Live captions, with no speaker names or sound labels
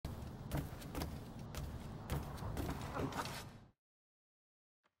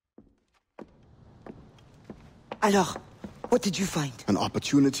Alors, what did you find? An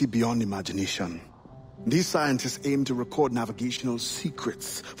opportunity beyond imagination. These scientists aim to record navigational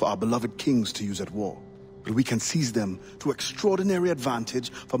secrets for our beloved kings to use at war. But we can seize them to extraordinary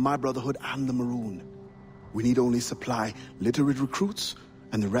advantage for my Brotherhood and the Maroon. We need only supply literate recruits,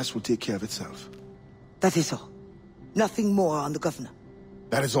 and the rest will take care of itself. That is all. Nothing more on the governor.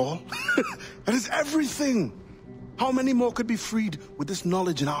 That is all? That is everything! How many more could be freed with this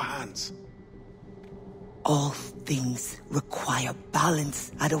knowledge in our hands? All things require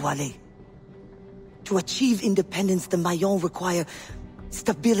balance, Adewale. To achieve independence, the Mayans require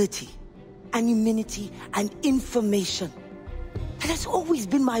stability, anonymity, and information. That has always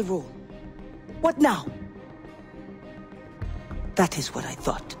been my role. What now? That is what I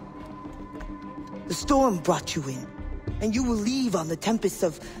thought. The storm brought you in, and you will leave on the tempest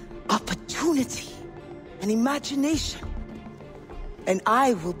of opportunity and imagination. And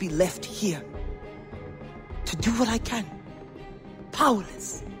I will be left here to do what I can.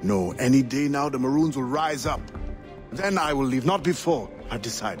 Powerless. No, any day now the Maroons will rise up. Then I will leave, not before. I've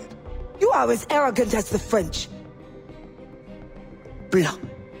decided. You are as arrogant as the French. Blanc.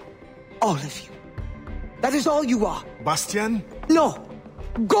 All of you. That is all you are. Bastienne? No.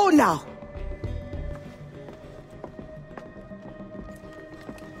 Go now.